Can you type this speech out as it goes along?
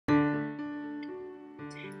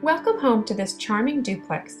Welcome home to this charming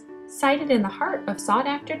duplex, sited in the heart of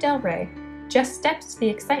sought-after Delray, just steps to the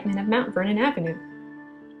excitement of Mount Vernon Avenue.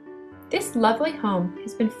 This lovely home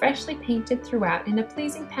has been freshly painted throughout in a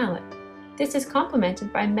pleasing palette. This is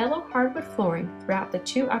complemented by mellow hardwood flooring throughout the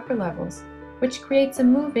two upper levels, which creates a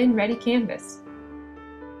move-in ready canvas.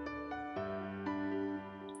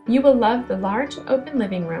 You will love the large and open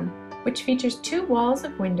living room, which features 2 walls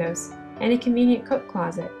of windows and a convenient coat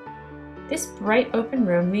closet. This bright open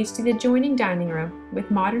room leads to the adjoining dining room with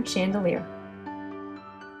modern chandelier.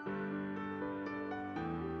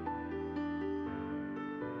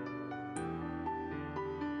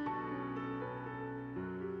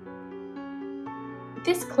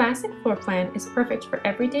 This classic floor plan is perfect for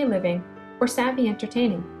everyday living or savvy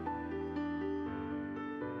entertaining.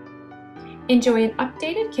 Enjoy an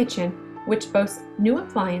updated kitchen which boasts new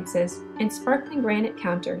appliances and sparkling granite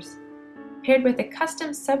counters, paired with a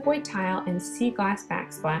custom subway tile and sea glass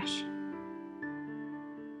backsplash.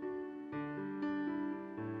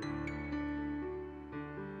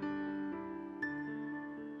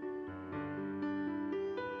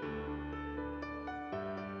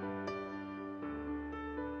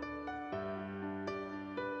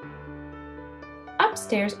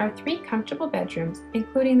 Upstairs are 3 comfortable bedrooms,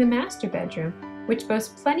 including the master bedroom, which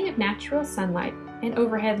boasts plenty of natural sunlight and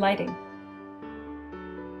overhead lighting.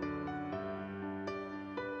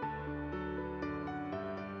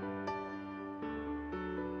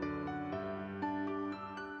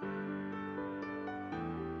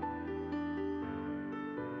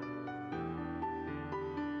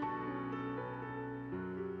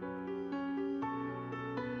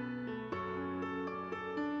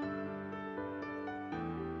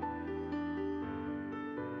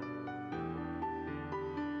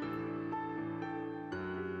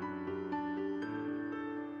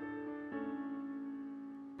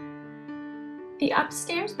 The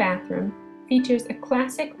upstairs bathroom features a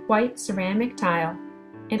classic white ceramic tile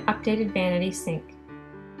and updated vanity sink.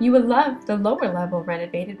 You will love the lower level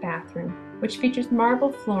renovated bathroom, which features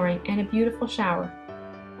marble flooring and a beautiful shower.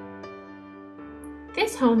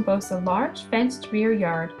 This home boasts a large fenced rear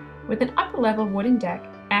yard with an upper level wooden deck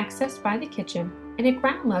accessed by the kitchen and a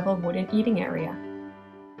ground level wooden eating area.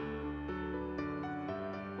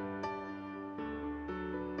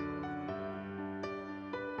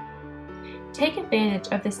 Take advantage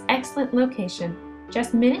of this excellent location,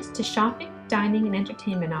 just minutes to shopping, dining, and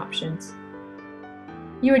entertainment options.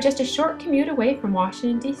 You are just a short commute away from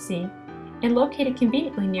Washington, D.C. and located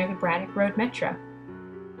conveniently near the Braddock Road Metro.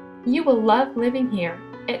 You will love living here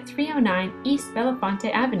at 309 East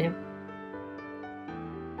Bellefonte Avenue.